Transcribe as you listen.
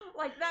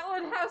Like, that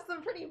would have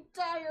some pretty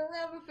dire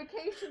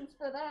ramifications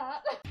for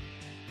that.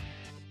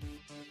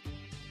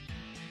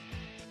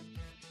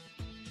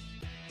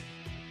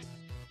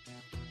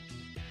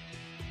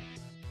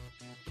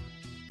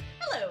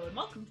 Hello, and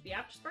welcome to the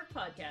Afterspark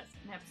Podcast,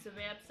 an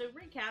episode-by-episode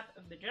recap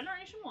of the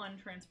Generation 1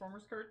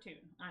 Transformers cartoon.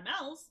 I'm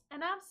Els.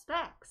 And I'm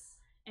Specs.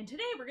 And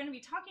today we're going to be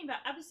talking about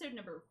episode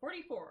number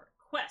 44,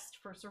 Quest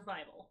for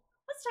Survival.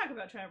 Let's talk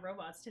about giant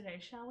robots today,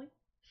 shall we?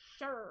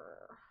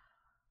 Sure.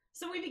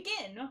 So we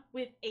begin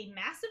with a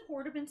massive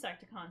horde of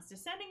Insecticons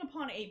descending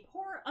upon a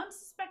poor,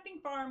 unsuspecting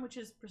farm, which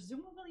is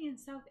presumably in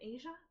South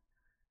Asia?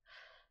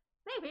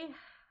 Maybe.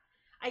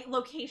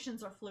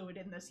 Locations are fluid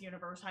in this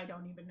universe, I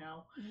don't even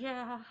know.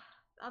 Yeah.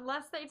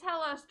 Unless they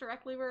tell us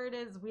directly where it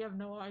is, we have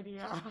no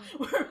idea.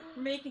 We're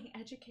making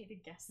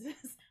educated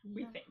guesses,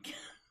 we think.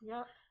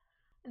 Yep.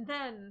 And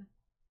then,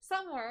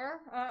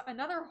 somewhere,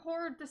 another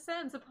horde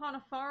descends upon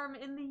a farm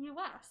in the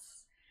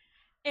U.S.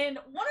 And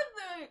one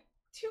of the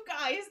two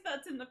guys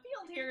that's in the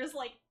field here is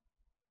like,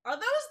 are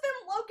those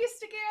them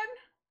locusts again?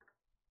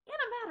 In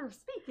a matter of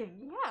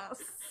speaking,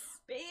 yes.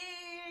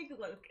 Big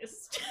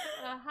locust.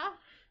 Uh-huh.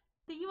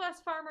 The U.S.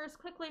 farmers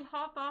quickly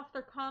hop off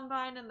their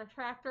combine and the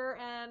tractor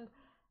and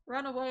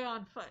run away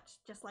on foot,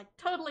 just like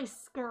totally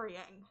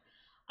scurrying.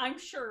 I'm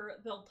sure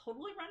they'll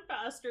totally run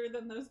faster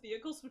than those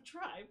vehicles would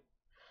try.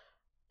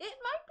 It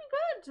might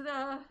be good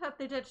that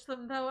they ditch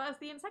them, though, as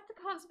the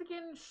Insecticons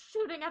begin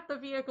shooting at the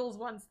vehicles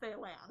once they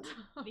land.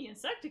 The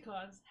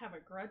Insecticons have a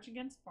grudge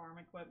against farm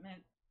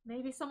equipment.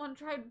 Maybe someone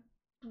tried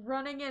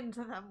running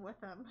into them with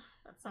them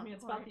at some point.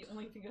 It's about the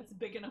only thing that's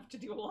big enough to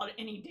do a lot of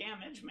any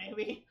damage,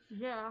 maybe.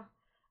 Yeah.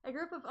 A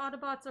group of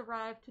Autobots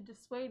arrive to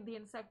dissuade the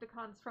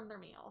Insecticons from their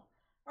meal.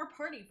 Our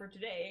party for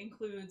today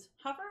includes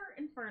Hover,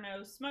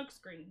 Inferno,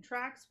 Smokescreen,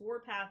 Trax,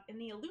 Warpath, and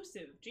the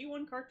elusive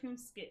G1 cartoon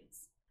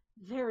Skids.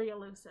 Very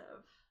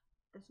elusive.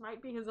 This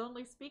might be his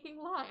only speaking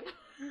line.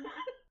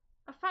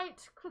 A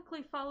fight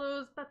quickly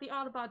follows, but the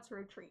Autobots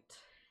retreat.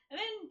 And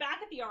then back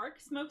at the Ark,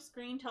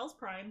 Smokescreen tells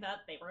Prime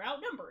that they were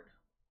outnumbered.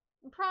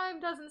 Prime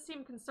doesn't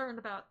seem concerned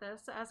about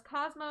this, as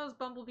Cosmos,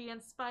 Bumblebee,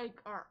 and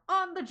Spike are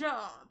on the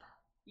job.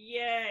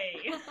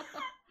 Yay!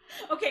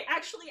 Okay,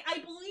 actually, I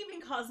believe in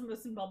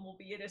Cosmos and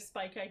Bumblebee. It is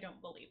Spike I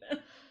don't believe in.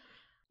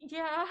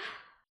 Yeah,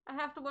 I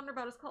have to wonder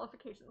about his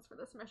qualifications for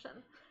this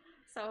mission.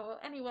 So,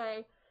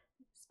 anyway,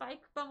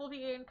 Spike,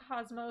 Bumblebee, and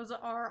Cosmos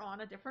are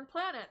on a different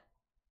planet,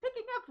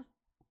 picking up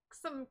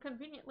some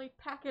conveniently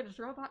packaged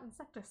robot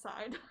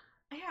insecticide.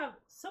 I have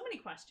so many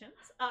questions.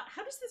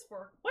 How does this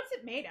work? What's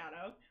it made out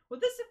of?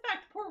 Would this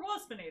affect poor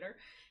Waspinator?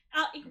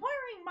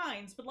 Inquiring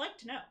minds would like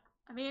to know.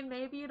 I mean,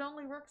 maybe it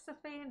only works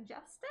if they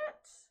ingest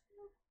it?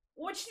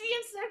 Which the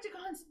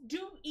Insecticons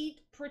do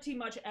eat pretty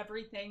much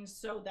everything,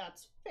 so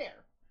that's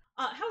fair.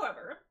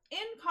 However, in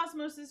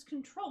Cosmos'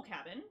 control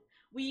cabin,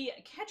 we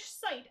catch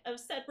sight of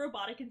said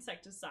robotic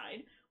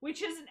insecticide,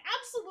 which is an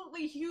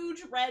absolutely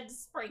huge red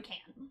spray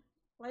can.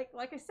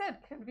 Like I said,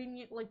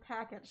 conveniently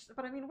packaged.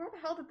 But I mean, where the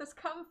hell did this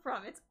come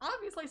from? It's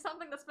obviously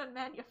something that's been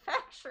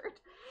manufactured.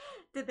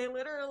 Did they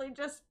literally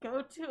just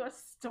go to a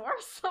store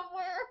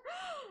somewhere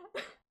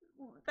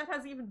that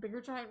has even bigger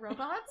giant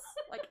robots?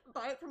 Like,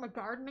 buy it from a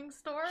gardening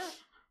store?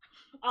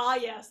 Ah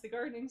yes, the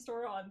gardening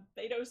store on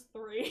Thanos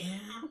 3.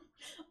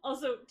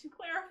 Also, to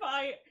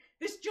clarify,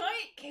 this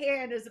giant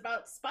can is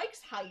about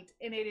Spike's height,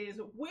 and it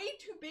is way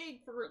too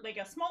big for, like,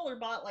 a smaller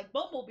bot like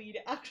Bumblebee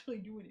to actually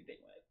do anything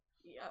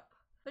with. Yep.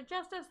 But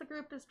just as the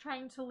group is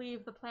trying to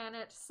leave the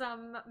planet,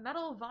 some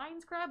metal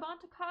vines grab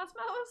onto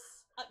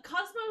Cosmos.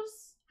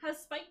 Cosmos has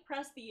Spike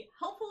press the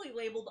helpfully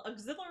labeled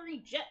auxiliary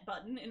jet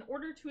button in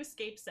order to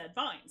escape said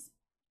vines.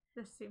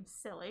 This seems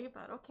silly,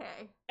 but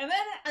okay. And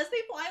then, as they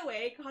fly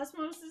away,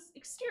 Cosmos'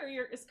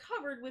 exterior is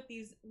covered with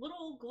these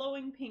little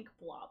glowing pink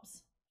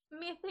blobs.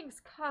 Methinks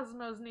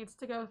Cosmos needs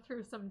to go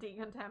through some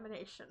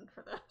decontamination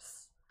for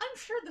this. I'm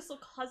sure this will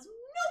cause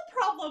no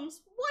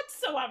problems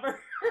whatsoever.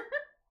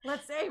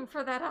 Let's aim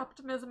for that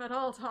optimism at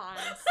all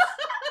times.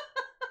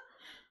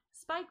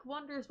 Spike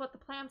wonders what the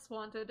plants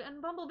wanted, and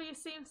Bumblebee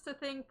seems to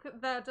think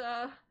that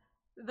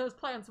those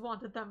plants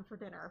wanted them for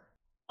dinner.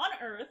 On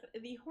Earth,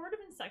 the horde of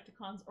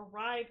Insecticons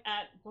arrive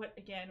at what,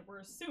 again, we're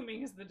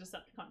assuming is the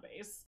Decepticon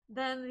base.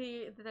 Then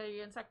the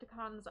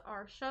Insecticons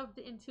are shoved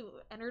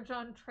into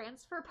Energon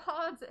transfer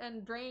pods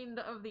and drained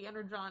of the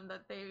Energon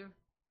that they've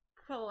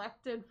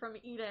collected from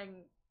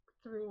eating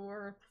through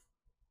Earth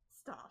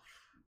stuff.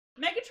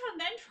 Megatron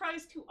then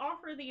tries to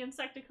offer the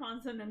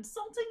Insecticons an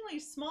insultingly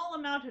small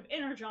amount of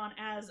Energon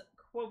as,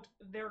 quote,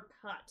 their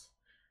cut.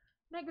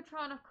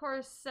 Megatron, of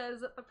course,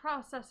 says that the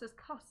process is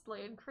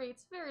costly and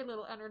creates very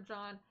little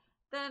Energon,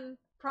 then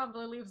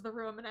promptly leaves the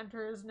room and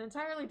enters an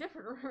entirely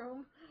different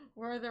room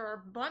where there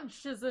are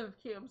bunches of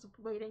cubes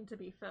waiting to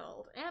be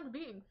filled, and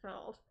being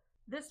filled.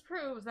 This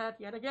proves that,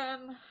 yet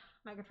again,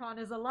 Megatron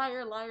is a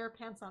liar, liar,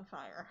 pants on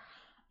fire.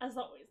 As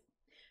always.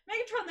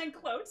 Megatron then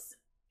quotes,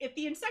 "If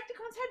the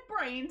Insecticons had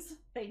brains,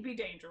 they'd be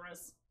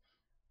dangerous."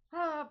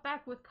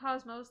 Back with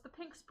Cosmos, the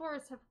pink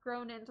spores have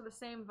grown into the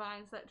same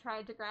vines that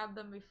tried to grab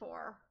them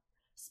before.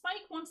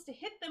 Spike wants to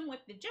hit them with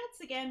the jets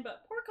again,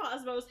 but poor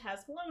Cosmos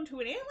has flown to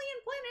an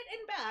alien planet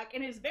and back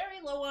and is very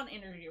low on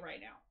energy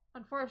right now.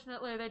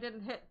 Unfortunately, they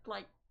didn't hit,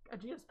 like, a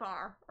juice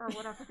bar or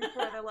whatever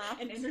before they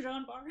left. An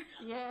Energon bar?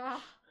 Yeah.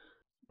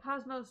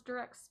 Cosmos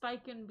directs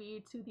Spike and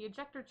Bee to the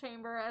ejector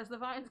chamber as the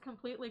vines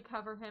completely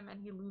cover him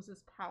and he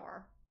loses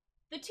power.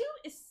 The two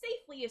is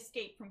safely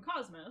escaped from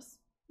Cosmos.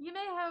 You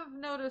may have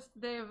noticed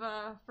they've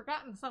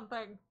forgotten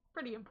something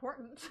pretty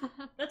important.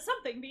 That's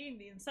something being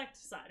the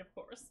insecticide, of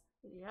course.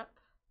 Yep.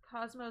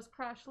 Cosmos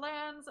crash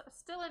lands,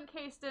 still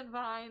encased in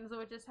vines,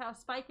 which is how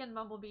Spike and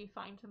Bumblebee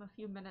find him a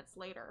few minutes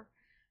later.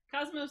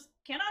 Cosmos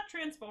cannot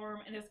transform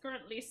and is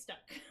currently stuck.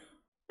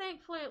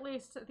 Thankfully, at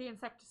least, the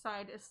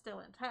insecticide is still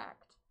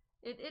intact.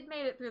 It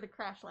made it through the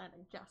crash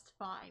landing just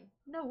fine.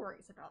 No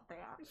worries about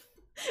that.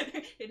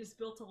 It is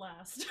built to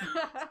last.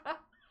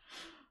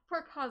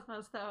 Poor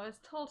Cosmos, though, is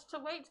told to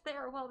wait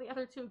there while the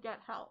other two get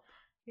help.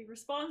 He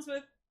responds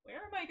with, "Where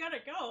am I gonna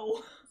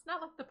go?" It's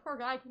not like the poor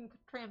guy can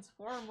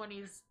transform when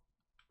he's,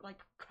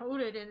 like,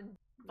 coated in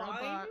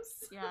robot,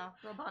 Vines?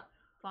 robot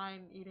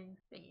vine-eating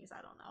thingies,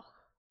 I don't know.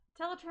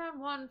 Teletran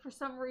 1, for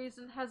some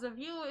reason, has a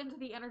view into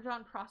the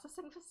Energon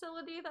processing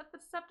facility that the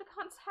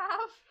Decepticons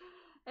have,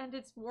 and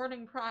it's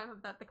warning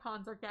Prime that the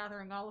cons are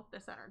gathering all of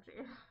this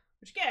energy.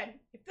 Which, again,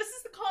 if this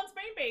is the cons'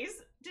 main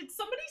base, did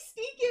somebody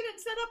sneak in and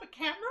set up a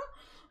camera?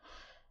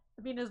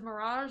 I mean, is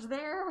Mirage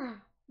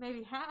there?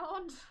 Maybe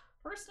Hound?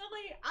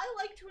 Personally, I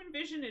like to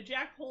envision a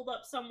Jack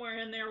holdup somewhere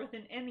in there with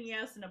an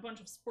NES and a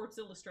bunch of Sports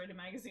Illustrated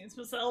magazines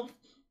myself.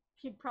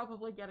 He'd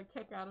probably get a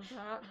kick out of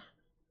that.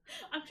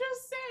 I'm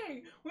just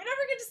saying, we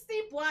never get to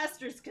see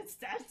Blaster's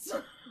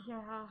cassettes.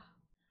 Yeah.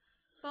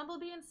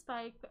 Bumblebee and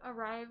Spike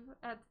arrive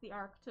at the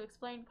Ark to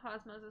explain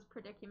Cosmos'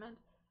 predicament,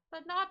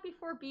 but not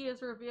before Bee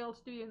is revealed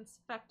to be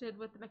infected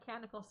with the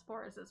mechanical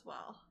spores as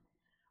well.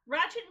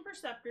 Ratchet and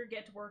Perceptor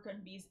get to work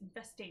on Bee's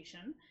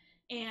infestation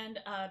and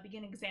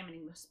begin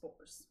examining the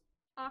spores.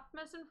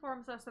 Optimus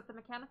informs us that the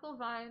mechanical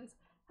vines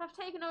have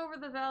taken over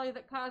the valley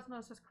that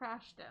Cosmos has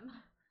crashed in.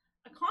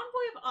 A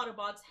convoy of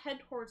Autobots head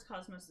towards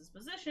Cosmos'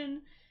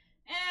 position,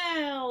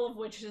 all of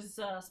which is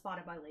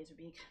spotted by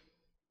Laserbeak.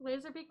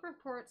 Laserbeak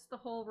reports the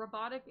whole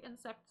robotic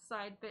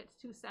insecticide bit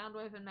to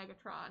Soundwave and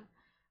Megatron.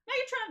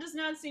 Megatron does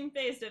not seem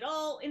phased at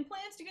all and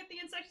plans to get the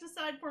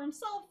insecticide for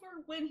himself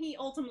for when he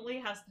ultimately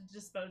has to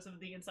dispose of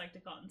the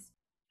Insecticons.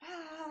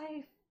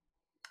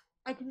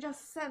 I can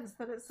just sense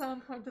that at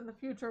some point in the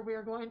future we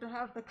are going to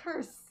have the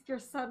curse, your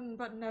sudden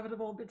but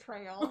inevitable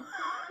betrayal.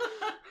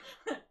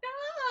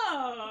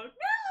 No!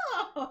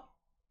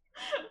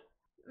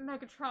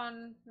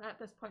 Megatron, at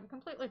this point,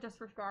 completely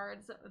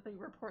disregards the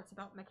reports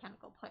about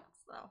mechanical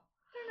plants, though.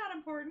 They're not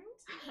important.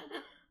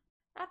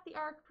 At the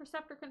Ark,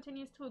 Perceptor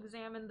continues to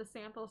examine the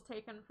samples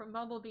taken from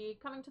Bumblebee,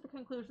 coming to the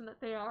conclusion that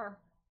they are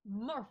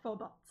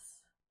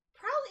Morphobots.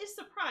 Prowl is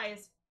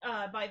surprised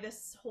by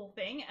this whole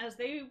thing, as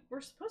they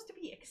were supposed to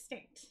be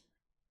extinct.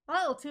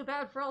 Well, too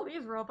bad for all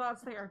these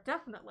robots, they are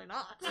definitely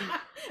not.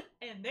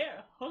 And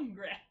they're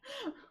hungry.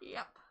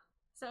 Yep.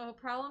 So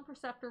Prowl and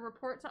Perceptor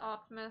report to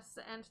Optimus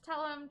and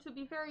tell him to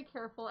be very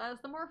careful,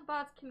 as the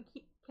Morphobots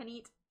can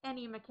eat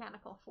any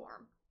mechanical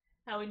form.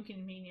 How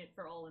inconvenient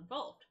for all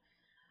involved.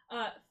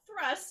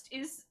 Thrust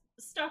is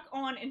stuck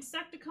on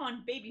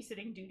Insecticon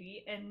babysitting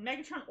duty, and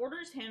Megatron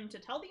orders him to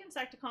tell the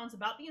Insecticons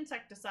about the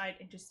insecticide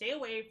and to stay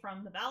away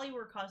from the valley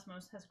where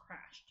Cosmos has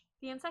crashed.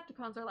 The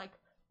Insecticons are like,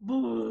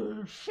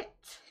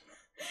 bullshit!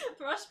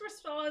 Thrust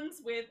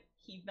responds with,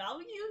 "He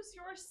values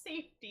your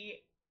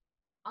safety."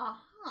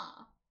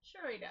 Uh-huh.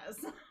 Sure he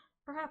does.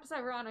 Perhaps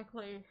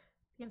ironically,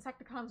 the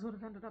Insecticons would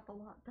have ended up a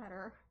lot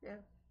better if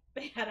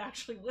they had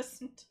actually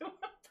listened to him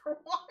for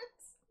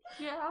once.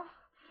 Yeah.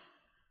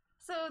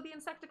 So the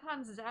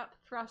Insecticons zap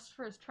Thrust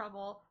for his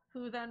trouble,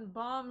 who then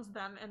bombs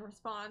them in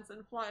response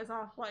and flies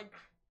off like,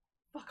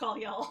 fuck all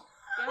y'all.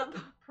 Yep,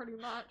 pretty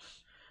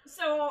much.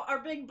 So our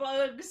big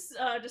bugs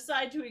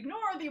decide to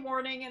ignore the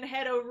warning and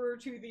head over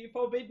to the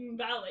Forbidden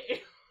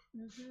Valley.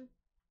 Mm-hmm.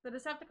 The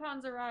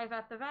Decepticons arrive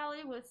at the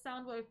valley, with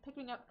Soundwave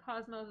picking up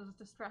Cosmos'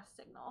 distress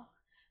signal.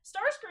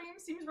 Starscream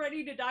seems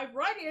ready to dive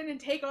right in and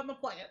take on the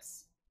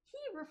plants.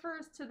 He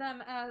refers to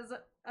them as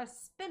a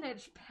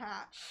spinach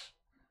patch.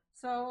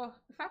 So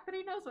the fact that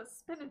he knows what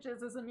spinach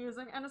is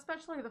amusing, and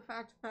especially the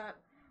fact that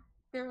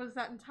there was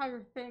that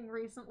entire thing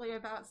recently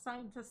about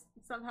scientists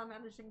somehow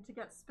managing to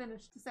get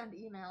spinach to send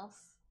emails.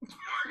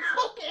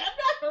 Okay, I've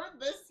not heard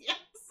this yet.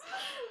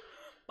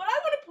 But I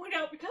want to point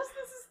out, because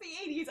this is the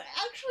 80s, I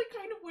actually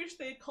kind of wish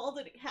they had called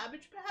it a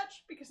Cabbage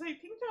Patch, because I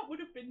think that would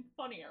have been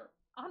funnier.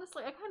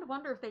 Honestly, I kind of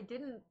wonder if they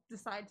didn't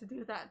decide to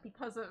do that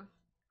because of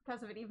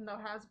it, even though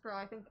Hasbro,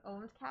 I think,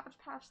 owned Cabbage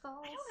Patch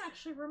dolls. I don't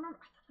actually remember.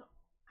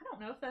 I don't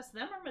know if that's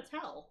them or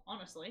Mattel,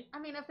 honestly. I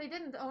mean, if they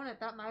didn't own it,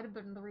 that might have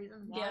been the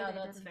reason why they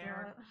didn't do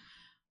it.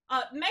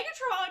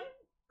 Megatron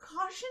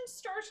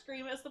cautions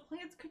Starscream as the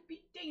plants could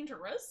be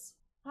dangerous.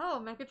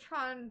 Oh,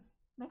 Megatron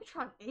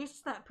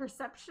aced that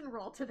perception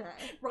roll today.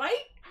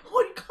 Right?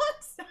 What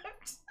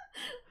concept?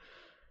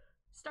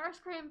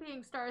 Starscream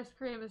being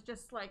Starscream is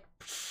just like,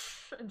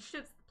 and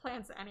shoots the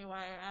plants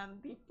anyway,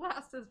 and the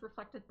blast is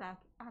reflected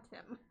back at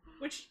him.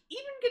 Which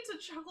even gets a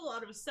chuckle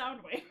out of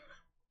Soundwave.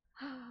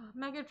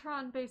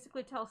 Megatron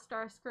basically tells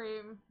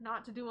Starscream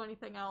not to do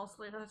anything else,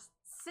 just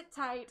sit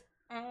tight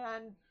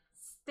and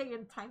stay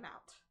in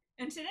timeout.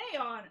 And today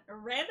on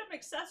Random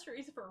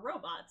Accessories for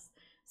Robots,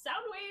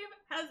 Soundwave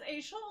has a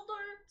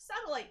shoulder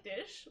satellite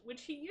dish,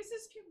 which he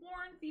uses to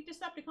warn the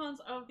Decepticons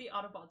of the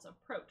Autobots'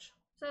 approach.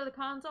 So the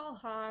cons all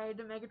hide,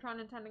 Megatron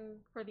intending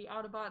for the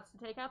Autobots to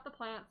take out the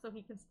plant so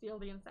he can steal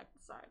the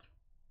insecticide.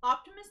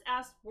 Optimus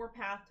asks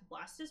Warpath to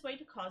blast his way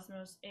to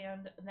Cosmos,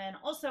 and then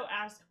also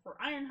asks for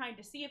Ironhide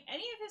to see if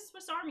any of his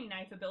Swiss Army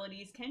knife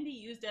abilities can be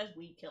used as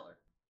weed killer.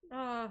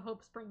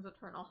 Hope springs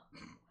eternal.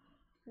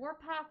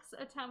 Warpath's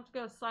attempt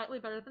goes slightly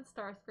better than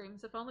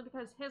Starscream's, if only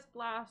because his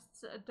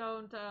blasts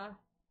don't,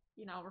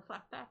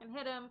 reflect back and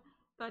hit him,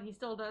 but he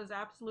still does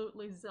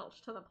absolutely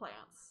zilch to the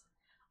plants.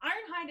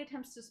 Ironhide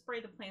attempts to spray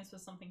the plants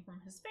with something from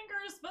his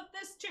fingers, but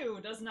this too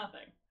does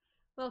nothing.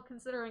 Well,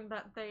 considering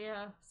that they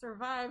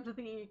survived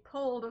the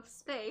cold of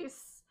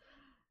space,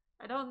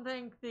 I don't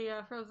think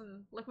the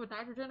frozen liquid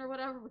nitrogen or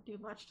whatever would do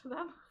much to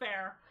them.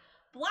 Fair.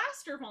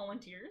 Blaster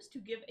volunteers to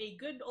give a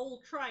good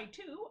old try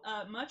too,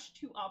 much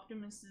to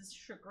Optimus's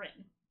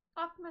chagrin.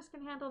 Optimus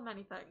can handle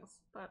many things,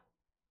 but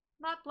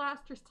not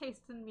Blaster's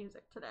taste in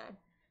music today.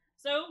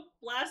 So,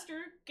 Blaster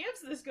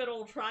gives this good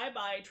old try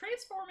by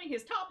transforming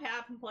his top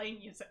half and playing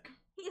music.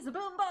 He's a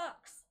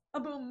boombox! A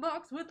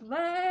boombox with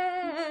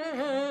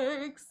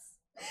legs!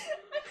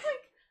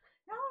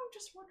 Now I'm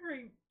just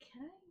wondering,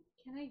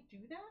 can I do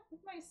that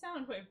with my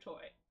Soundwave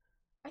toy?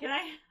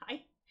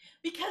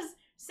 Because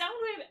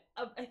Soundwave,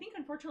 I think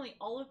unfortunately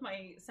all of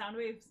my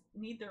Soundwaves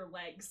need their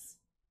legs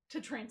to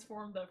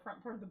transform the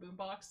front part of the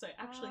boombox, so I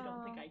actually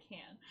don't think I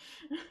can.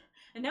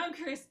 And now I'm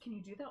curious, can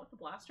you do that with the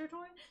Blaster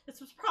toy? This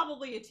was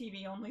probably a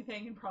TV only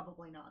thing, and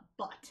probably not,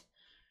 but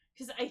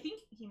because I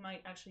think he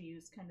might actually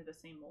use kind of the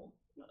same mold.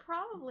 He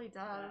probably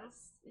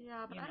does.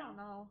 Yeah, but I don't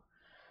know.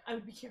 I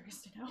would be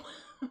curious to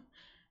know.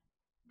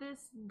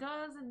 This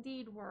does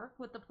indeed work,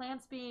 with the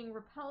plants being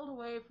repelled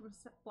away from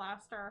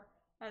Blaster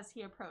as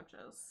he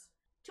approaches.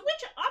 To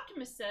which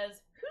Optimus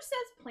says, "Who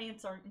says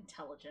plants aren't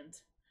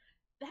intelligent?"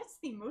 That's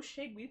the most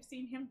shade we've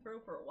seen him throw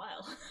for a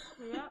while.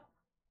 Yep.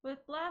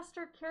 With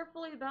Blaster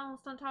carefully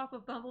balanced on top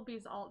of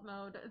Bumblebee's alt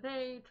mode,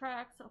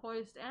 Trax,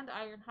 Hoist, and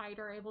Ironhide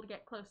are able to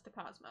get close to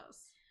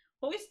Cosmos.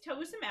 Hoist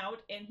tows him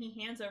out, and he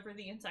hands over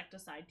the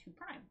insecticide to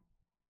Prime.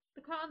 The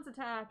cons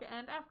attack,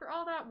 and after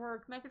all that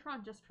work,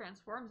 Megatron just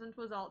transforms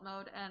into his alt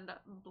mode and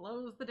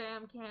blows the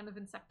damn can of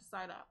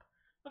insecticide up.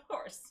 Of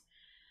course.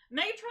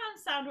 Megatron,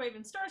 Soundwave,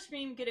 and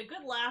Starscream get a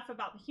good laugh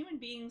about the human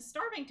beings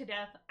starving to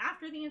death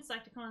after the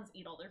Insecticons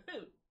eat all their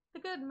food. The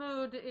good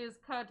mood is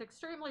cut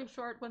extremely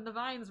short when the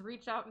vines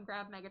reach out and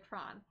grab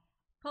Megatron,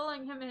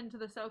 pulling him into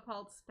the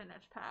so-called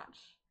spinach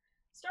patch.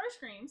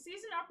 Starscream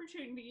sees an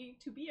opportunity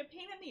to be a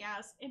pain in the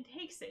ass and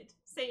takes it,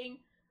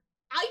 saying,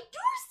 "I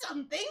do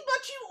something,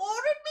 but you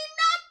ordered me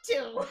not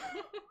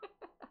to!"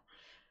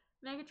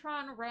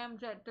 Megatron,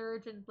 Ramjet,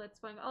 Dirge, and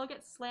Blitzwing all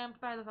get slammed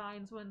by the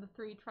vines when the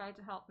three try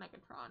to help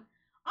Megatron.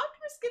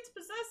 Optimus gets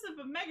possessive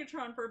of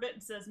Megatron for a bit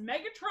and says,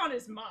 "Megatron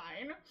is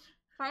mine."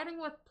 Fighting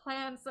with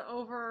plants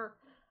over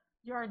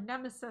your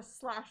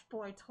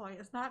nemesis/boy toy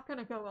is not going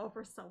to go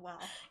over so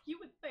well. You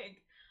would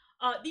think.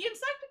 The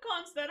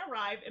Insecticons then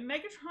arrive, and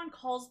Megatron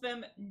calls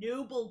them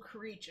noble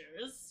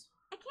creatures.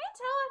 I can't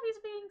tell if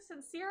he's being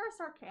sincere or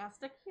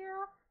sarcastic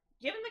here.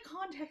 Given the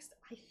context,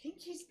 I think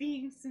he's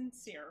being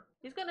sincere.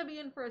 He's going to be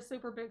in for a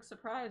super big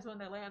surprise when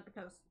they land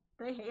because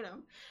they hate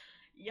him.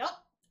 Yep.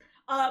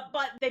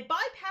 But they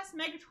bypass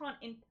Megatron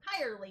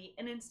entirely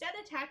and instead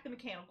attack the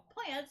mechanical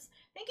plants,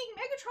 thinking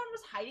Megatron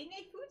was hiding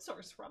a food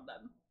source from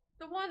them.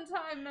 The one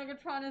time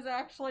Megatron is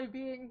actually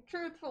being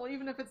truthful,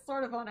 even if it's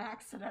sort of on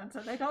accident,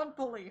 and they don't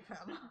believe him.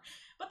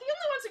 But the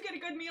only ones who get a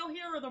good meal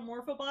here are the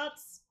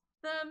Morphobots.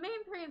 The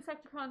main three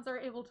Insecticons are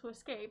able to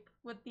escape,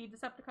 with the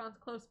Decepticons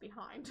close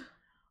behind.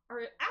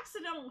 Our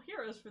accidental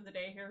heroes for the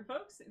day here,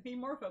 folks, the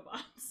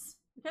Morphobots.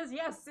 Because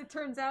yes, it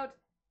turns out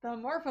the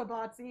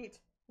Morphobots eat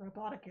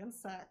robotic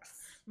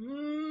insects.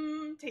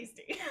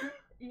 Tasty.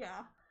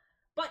 Yeah.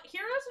 But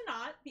heroes or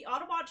not, the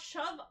Autobots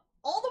shove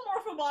all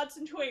the Morphobots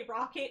into a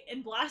rocket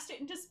and blast it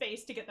into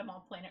space to get them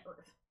off planet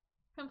Earth.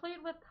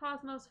 Complete with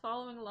Cosmos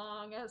following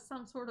along as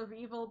some sort of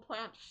evil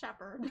plant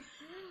shepherd.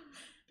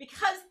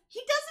 Because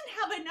he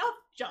doesn't have enough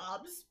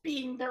jobs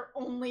being their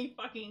only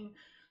fucking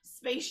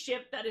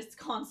spaceship that is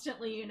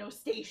constantly,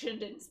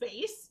 stationed in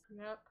space.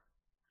 Yep.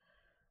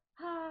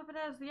 But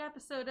as the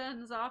episode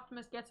ends,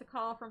 Optimus gets a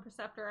call from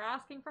Perceptor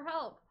asking for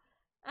help.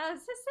 As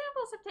his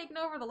samples have taken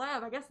over the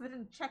lab, I guess they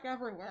didn't check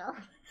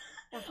everywhere.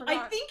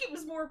 I think it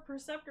was more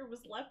Perceptor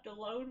was left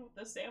alone with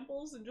the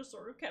samples and just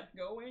sort of kept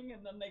going,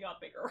 and then they got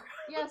bigger.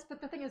 Yes,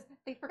 but the thing is,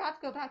 they forgot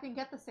to go back and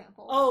get the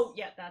samples. Oh,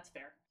 yeah, that's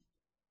fair.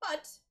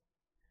 But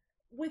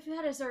with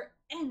that as our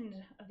end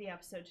of the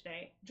episode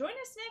today, join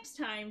us next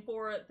time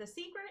for The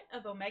Secret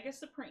of Omega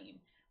Supreme,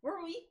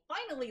 where we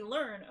finally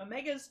learn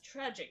Omega's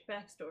tragic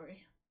backstory.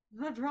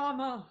 The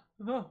drama,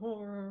 the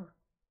horror,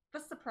 The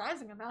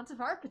surprising amount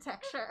of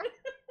architecture.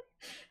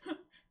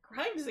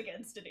 Crimes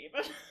against it,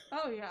 even.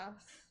 Oh, yes.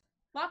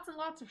 Lots and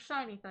lots of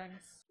shiny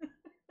things.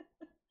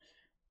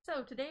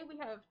 So, today we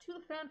have 2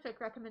 fanfic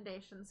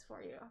recommendations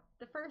for you.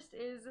 The first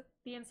is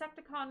The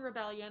Insecticon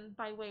Rebellion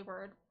by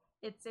Wayward.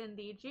 It's in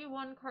the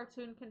G1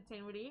 cartoon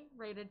continuity,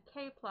 rated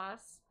K+.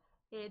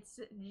 It's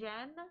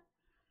Jen.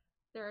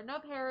 There are no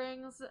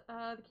pairings.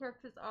 The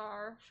characters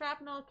are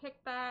Shrapnel,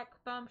 Kickback,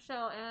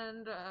 Bombshell,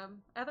 and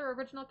other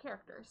original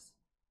characters.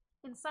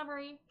 In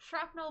summary,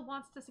 Shrapnel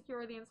wants to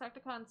secure the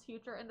Insecticons'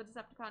 future in the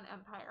Decepticon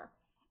Empire.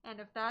 And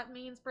if that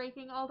means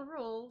breaking all the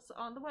rules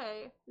on the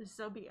way,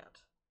 so be it.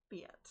 Be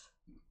it.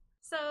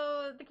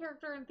 So, the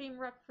character and theme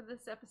rec for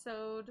this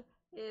episode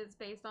is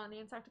based on the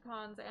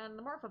Insecticons and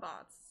the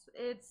Morphobots.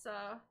 It's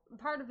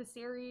part of a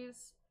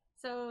series,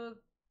 so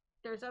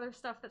there's other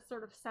stuff that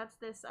sort of sets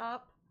this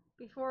up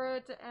before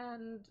it,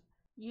 and,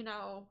 you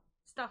know,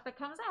 stuff that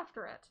comes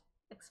after it.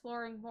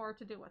 Exploring more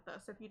to do with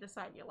this if you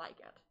decide you like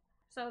it.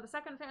 So the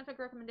second fanfic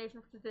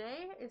recommendation for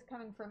today is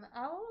coming from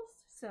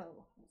Owls,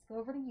 so let's go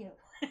over to you.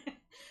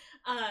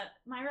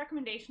 My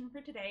recommendation for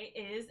today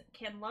is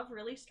Can Love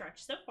Really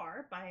Stretch So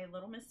Far by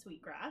Little Miss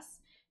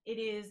Sweetgrass. It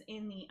is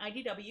in the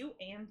IDW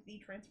and the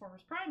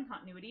Transformers Prime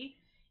continuity.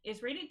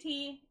 It's rated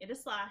T, it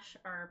is slash,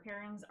 our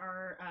pairings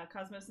are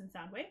Cosmos and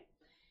Soundwave,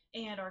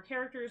 and our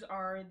characters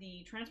are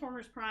the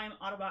Transformers Prime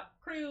Autobot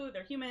crew,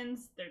 they're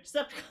humans, they're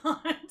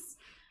Decepticons.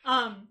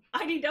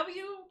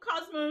 IDW,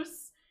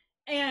 Cosmos,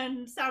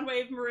 and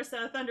Soundwave,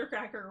 Marissa,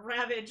 Thundercracker,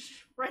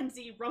 Ravage,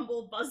 Frenzy,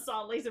 Rumble,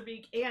 Buzzsaw,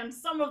 Laserbeak, and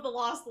some of the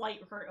Lost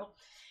Light crew.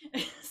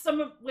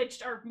 Some of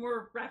which are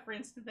more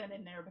referenced than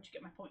in there, but you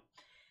get my point.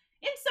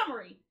 In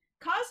summary,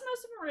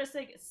 Cosmos and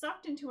Marissa get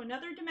sucked into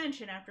another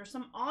dimension after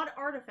some odd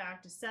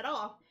artifact is set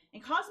off,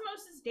 and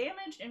Cosmos'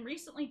 damaged and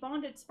recently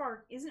bonded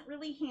Spark isn't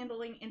really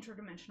handling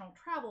interdimensional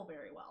travel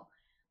very well.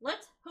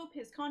 Let's hope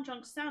his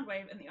conjunct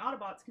Soundwave and the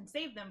Autobots can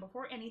save them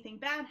before anything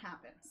bad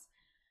happens.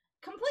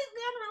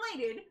 Completely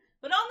unrelated,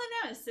 but on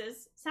the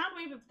Nemesis,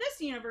 Soundwave of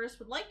this universe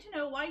would like to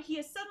know why he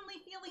is suddenly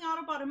feeling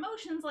Autobot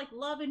emotions like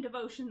love and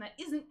devotion that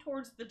isn't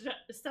towards the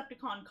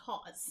Decepticon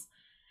cause.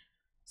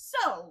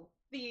 So,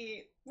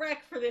 the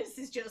rec for this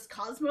is just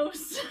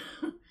Cosmos.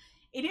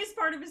 It is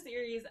part of a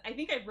series. I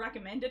think I've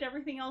recommended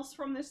everything else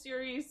from this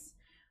series.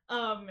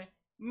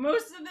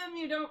 Most of them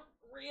you don't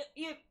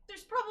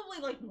there's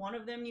probably like one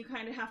of them you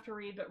kind of have to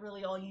read, but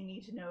really all you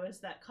need to know is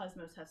that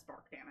Cosmos has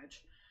spark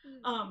damage.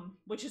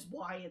 Which is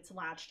why it's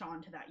latched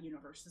on to that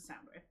universe's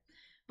Soundwave.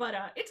 But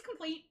it's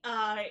complete.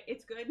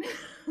 It's good.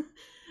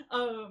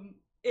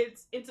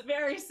 It's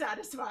very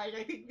satisfying.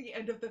 I think the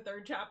end of the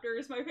 3rd chapter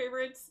is my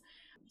favorites.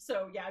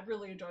 So yeah, I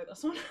really enjoy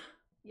this one.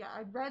 Yeah,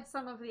 I read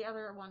some of the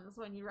other ones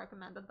when you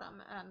recommended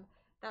them, and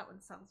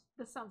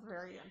this sounds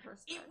very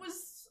interesting.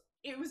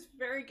 It was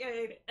very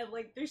good, and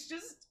like there's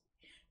just,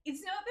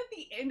 it's not that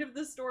the end of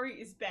the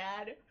story is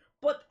bad,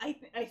 but I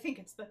think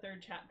it's the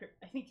 3rd chapter.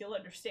 I think you'll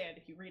understand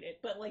if you read it.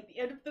 But like the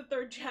end of the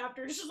 3rd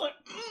chapter is just like,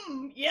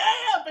 yeah,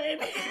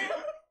 baby.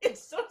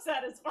 It's so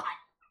satisfying.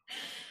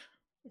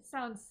 It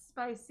sounds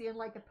spicy and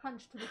like a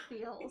punch to the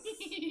feels.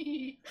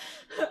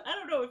 I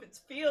don't know if it's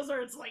feels or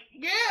it's like,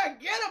 yeah,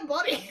 get him,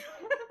 buddy.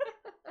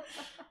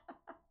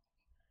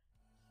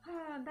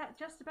 That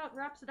just about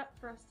wraps it up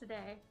for us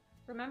today.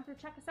 Remember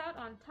to check us out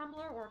on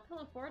Tumblr or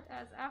Pillowfort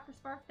as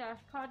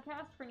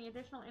AfterSpark-podcast for any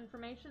additional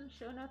information,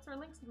 show notes, or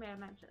links we may have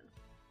mentioned.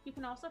 You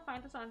can also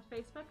find us on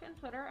Facebook and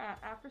Twitter at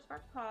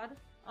AfterSparkPod,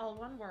 all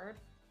one word,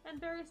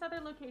 and various other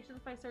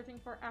locations by searching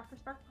for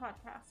AfterSpark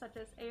podcasts such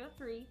as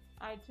AO3,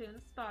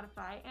 iTunes,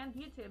 Spotify, and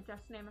YouTube,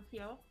 just to name a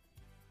few.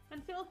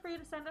 And feel free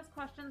to send us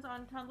questions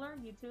on Tumblr,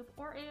 YouTube,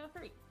 or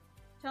AO3.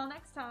 Till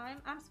next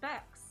time, I'm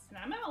Specs. And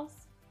I'm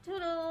Els.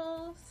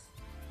 Toodles!